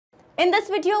In this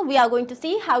video, we are going to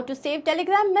see how to save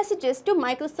Telegram messages to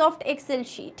Microsoft Excel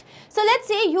sheet. So let's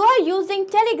say you are using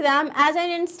Telegram as an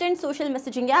instant social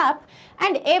messaging app,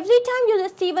 and every time you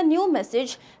receive a new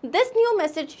message, this new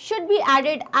message should be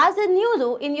added as a new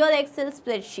row in your Excel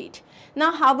spreadsheet.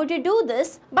 Now, how would you do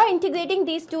this? By integrating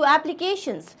these two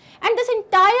applications. And this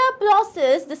entire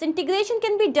process, this integration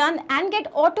can be done and get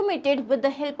automated with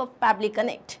the help of Pabbly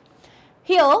Connect.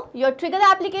 Here, your trigger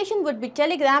application would be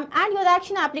Telegram and your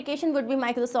action application would be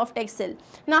Microsoft Excel.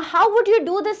 Now, how would you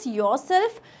do this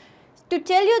yourself? To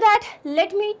tell you that,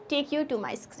 let me take you to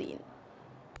my screen.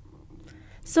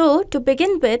 So, to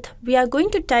begin with, we are going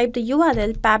to type the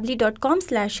URL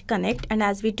pabbly.com/connect, and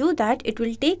as we do that, it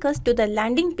will take us to the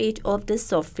landing page of this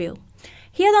software.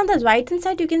 Here on the right hand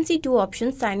side, you can see two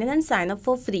options, sign in and sign up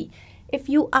for free. If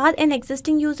you are an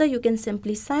existing user, you can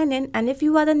simply sign in, and if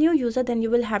you are a new user, then you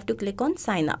will have to click on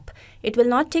sign up. It will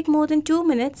not take more than 2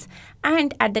 minutes,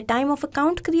 and at the time of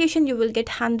account creation, you will get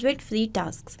 100 free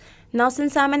tasks. Now,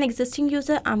 since I'm an existing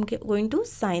user, I'm going to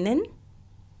sign in.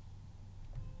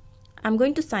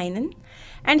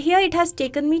 And here it has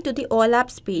taken me to the All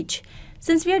Apps page.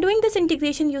 Since we are doing this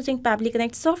integration using Pabbly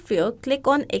Connect software, click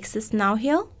on Access Now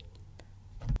here.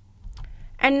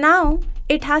 And now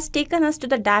it has taken us to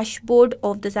the dashboard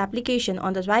of this application.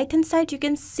 On the right hand side, you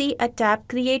can see a tab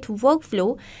Create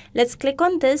Workflow. Let's click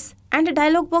on this and a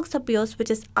dialog box appears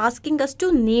which is asking us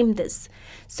to name this.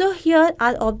 So here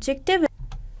our objective is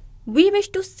we wish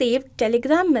to save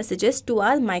Telegram messages to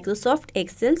our Microsoft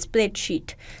Excel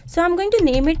spreadsheet. So I'm going to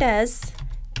name it as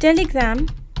Telegram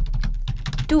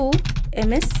to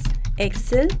MS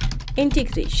Excel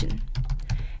integration.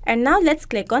 And now let's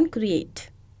click on Create.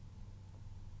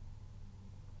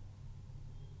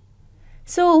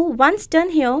 So once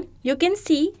done here, you can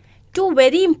see two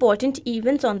very important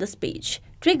events on this page,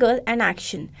 trigger and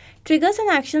action. Triggers and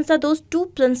actions are those two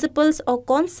principles or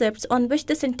concepts on which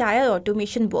this entire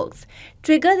automation works.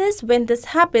 Trigger is when this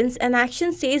happens and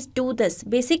action says do this.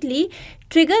 Basically,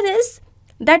 trigger is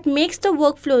that makes the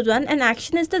workflow run and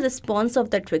action is the response of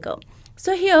the trigger.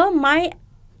 So here my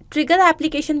trigger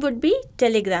application would be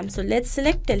Telegram. So let's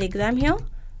select Telegram here.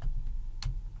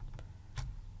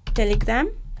 Telegram.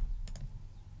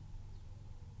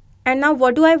 And now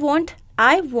what do I want?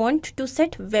 I want to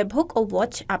set webhook or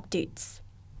watch updates.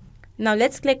 Now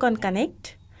let's click on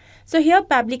Connect. So here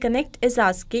Pabbly Connect is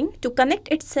asking to connect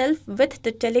itself with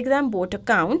the Telegram bot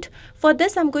account. For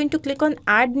this, I'm going to click on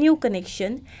Add New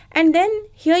Connection. And then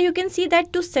here you can see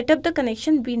that to set up the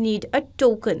connection, we need a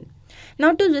token.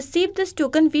 Now to receive this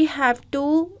token, we have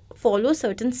to follow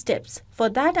certain steps. For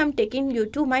that, I'm taking you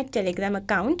to my Telegram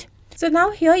account. So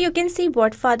now here you can see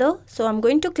bot father. So I'm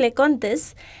going to click on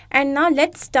this and now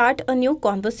let's start a new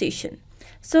conversation.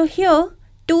 So here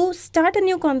to start a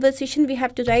new conversation, we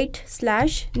have to write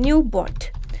 /new bot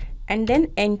and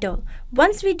then enter.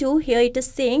 Once we do, here it is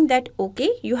saying that okay,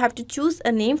 you have to choose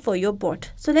a name for your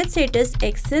bot. So let's say it is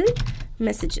Excel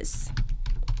messages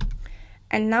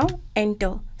and now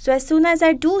enter. So as soon as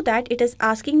I do that, it is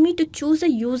asking me to choose a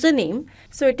username.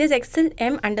 So it is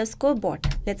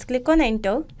XLM_bot. Let's click on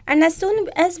enter. And as soon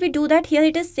as we do that, here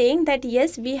it is saying that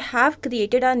yes, we have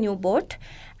created our new bot.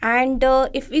 And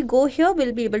if we go here,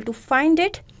 we'll be able to find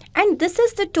it. And this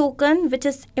is the token which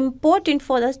is important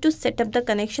for us to set up the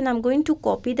connection. I'm going to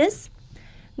copy this.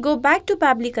 Go back to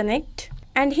Pabbly Connect.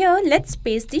 And here, let's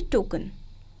paste the token.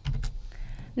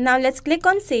 Now let's click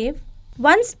on save.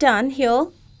 Once done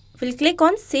here, we'll click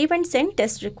on save and send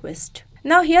test request.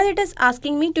 Now here it is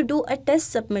asking me to do a test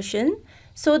submission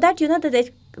so that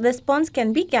the response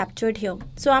can be captured here.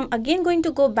 So I'm again going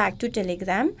to go back to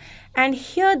Telegram and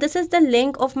here this is the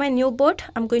link of my new bot.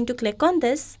 I'm going to click on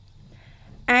this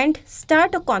and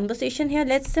start a conversation here.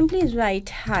 Let's simply write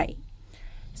hi.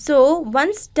 So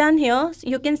once done here,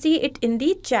 you can see it in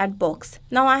the chat box.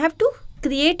 Now I have to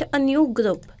create a new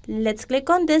group. Let's click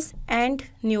on this and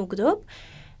new group.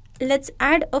 Let's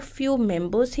add a few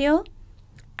members here.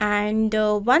 And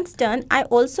once done, I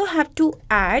also have to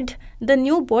add the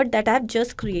new bot that I've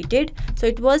just created. So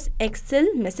it was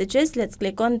Excel messages. Let's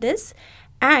click on this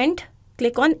and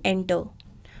click on enter.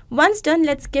 Once done,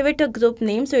 let's give it a group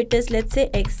name. So it is, let's say,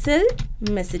 Excel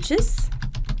messages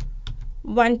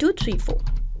 1, 2, 3, 4.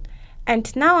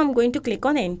 And now I'm going to click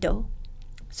on enter.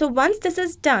 So once this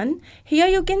is done, here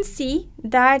you can see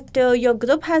that your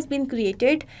group has been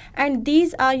created and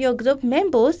these are your group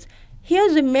members. Here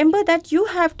remember that you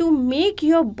have to make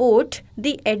your bot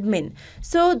the admin.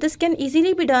 So this can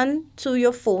easily be done through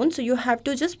your phone. So you have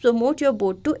to just promote your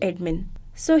bot to admin.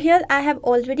 So here I have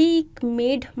already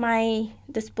made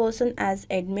this person as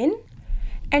admin.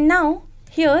 And now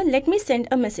here let me send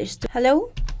a message to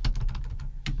hello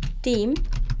team,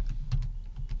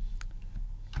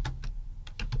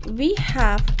 we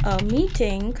have a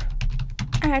meeting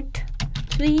at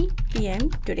 3 p.m.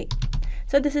 today.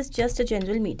 So this is just a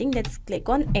general meeting. Let's click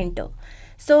on enter.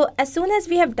 So as soon as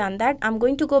we have done that, I'm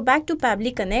going to go back to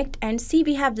Pabbly Connect and see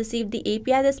we have received the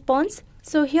API response.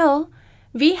 So here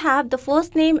we have the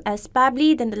first name as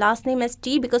Pabbly, then the last name as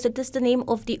T because it is the name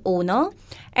of the owner.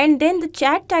 And then the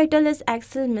chat title is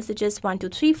Excel messages 1, 2,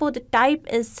 3, 4. The type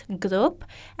is group.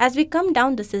 As we come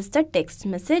down, this is the text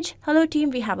message. Hello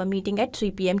team, we have a meeting at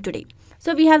 3 p.m. today.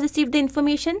 So we have received the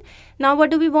information. Now what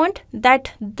do we want?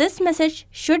 That this message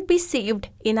should be saved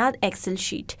in our Excel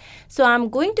sheet. So I'm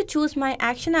going to choose my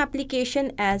action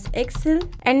application as Excel.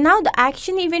 And now the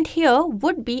action event here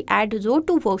would be add row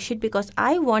to worksheet because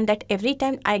I want that every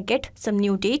time I get some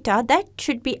new data that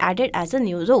should be added as a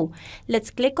new row.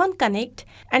 Let's click on connect.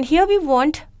 And here we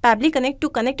want Pabbly Connect to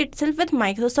connect itself with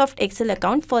Microsoft Excel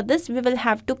account. For this, we will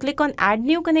have to click on add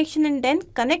new connection and then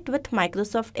connect with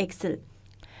Microsoft Excel.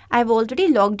 I've already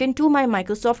logged into my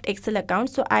Microsoft Excel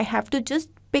account, so I have to just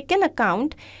pick an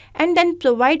account and then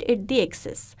provide it the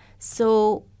access.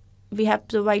 So we have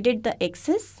provided the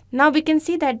access. Now we can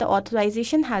see that the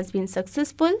authorization has been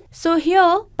successful. So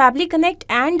here Pabbly Connect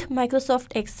and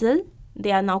Microsoft Excel,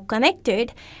 they are now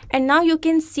connected, and now you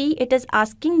can see it is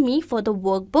asking me for the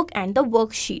workbook and the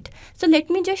worksheet. So let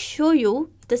me just show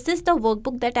you. This is the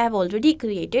workbook that I have already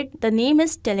created. The name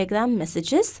is Telegram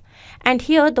Messages, and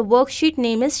here the worksheet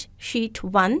name is Sheet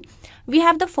 1. We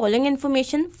have the following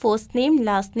information: first name,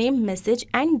 last name, message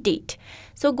and date.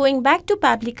 So going back to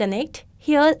Pabbly Connect,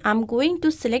 here I'm going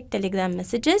to select Telegram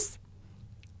Messages.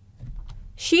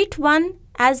 Sheet 1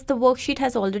 as the worksheet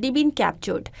has already been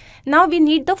captured. Now we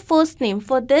need the first name.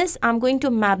 For this, I'm going to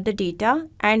map the data,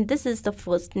 and this is the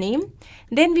first name.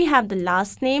 Then we have the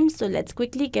last name. So let's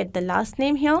quickly get the last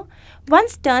name here.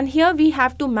 Once done, here we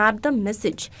have to map the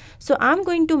message. So I'm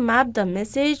going to map the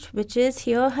message, which is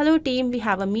here, hello team, we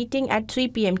have a meeting at 3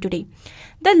 p.m. today.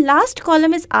 The last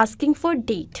column is asking for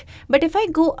date, but if I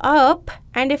go up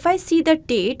and if I see the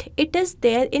date, it is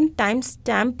there in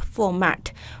timestamp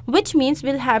format, which means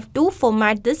we'll have to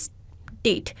format this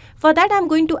date. For that, I'm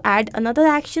going to add another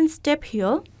action step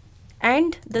here,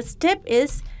 and the step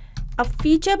is a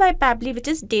feature by Pabbly, which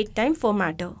is date time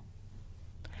formatter.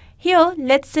 Here,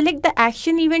 let's select the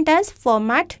action event as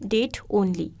format date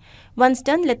only. Once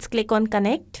done, let's click on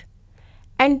connect.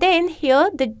 And then here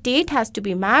the date has to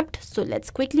be mapped. So let's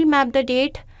quickly map the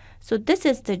date. So this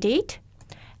is the date.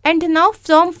 And now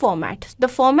from format, the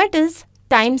format is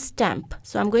timestamp.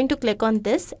 So I'm going to click on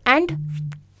this, and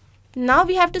now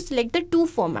we have to select the to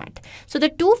format. So the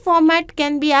to format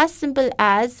can be as simple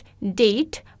as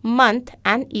date, month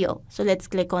and year. So let's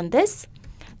click on this.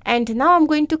 And now I'm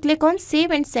going to click on save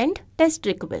and send test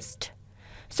request.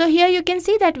 So here you can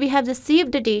see that we have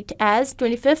received the date as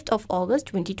 25th of August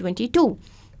 2022.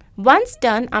 Once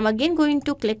done, I'm again going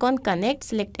to click on connect,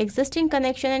 select existing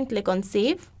connection and click on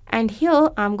save. And here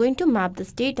I'm going to map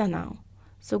this data now.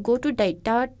 So go to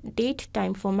data, date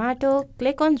time formatter,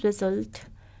 click on result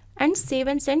and save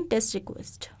and send test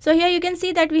request. So here you can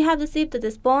see that we have received the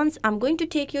response. I'm going to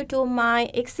take you to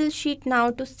my Excel sheet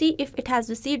now to see if it has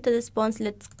received the response.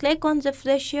 Let's click on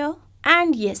refresh here,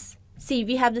 and yes. See,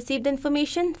 we have received the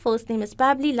information. First name is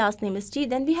Pabbly, last name is T,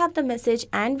 then we have the message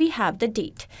and we have the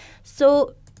date.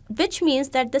 So, which means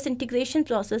that this integration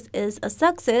process is a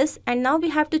success, and now we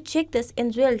have to check this in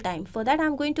real time. For that,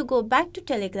 I'm going to go back to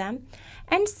Telegram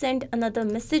and send another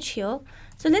message here.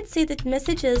 So, let's say that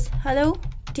message is, hello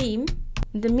team,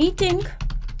 the meeting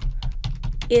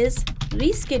is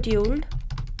rescheduled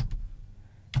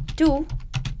to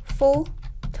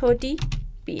 4:30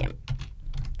 p.m.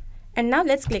 And now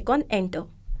let's click on enter.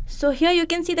 So here you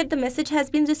can see that the message has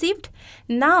been received.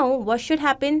 Now what should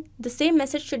happen? The same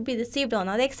message should be received on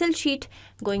our Excel sheet.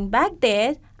 Going back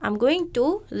there, I'm going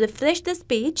to refresh this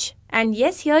page, and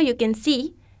yes, here you can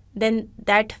see then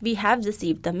that we have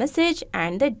received the message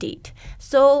and the date.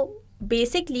 So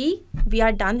basically we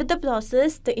are done with the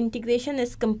process. The integration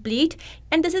is complete,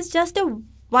 and this is just a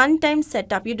one-time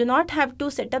setup. You do not have to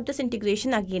set up this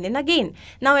integration again and again.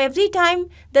 Now every time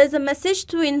there is a message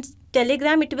through in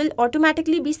Telegram, it will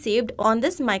automatically be saved on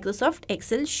this Microsoft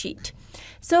Excel sheet.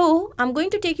 So I'm going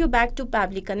to take you back to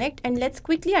Pabbly Connect, and let's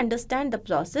quickly understand the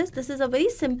process. This is a very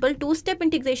simple two-step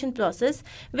integration process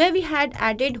where we had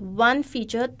added one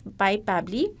feature by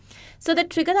Pabbly. So the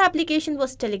trigger application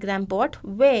was Telegram bot,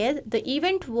 where the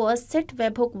event was set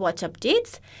webhook watch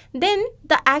updates. Then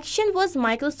the action was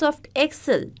Microsoft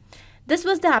Excel. This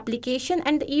was the application,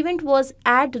 and the event was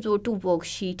add row to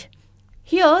worksheet.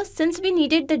 Here, since we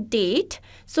needed the date,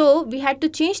 so we had to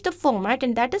change the format,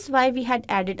 and that is why we had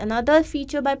added another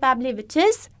feature by Pabbly, which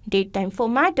is datetime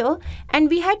formatter, and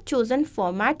we had chosen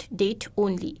format date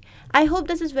only. I hope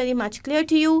this is very much clear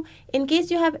to you. In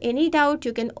case you have any doubt,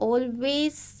 you can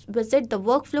always visit the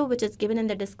workflow which is given in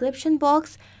the description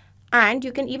box, and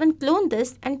you can even clone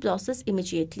this and process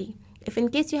immediately. If in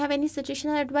case you have any suggestion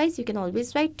or advice, you can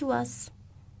always write to us.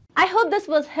 I hope this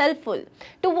was helpful.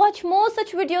 To watch more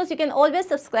such videos, you can always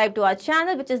subscribe to our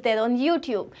channel, which is there on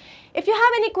YouTube. If you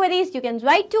have any queries, you can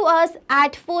write to us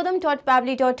at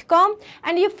forum.pabbly.com,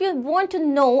 and if you want to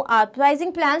know our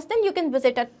pricing plans, then you can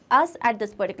visit us at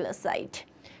this particular site.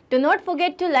 Do not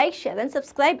forget to like, share and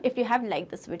subscribe if you have liked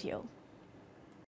this video.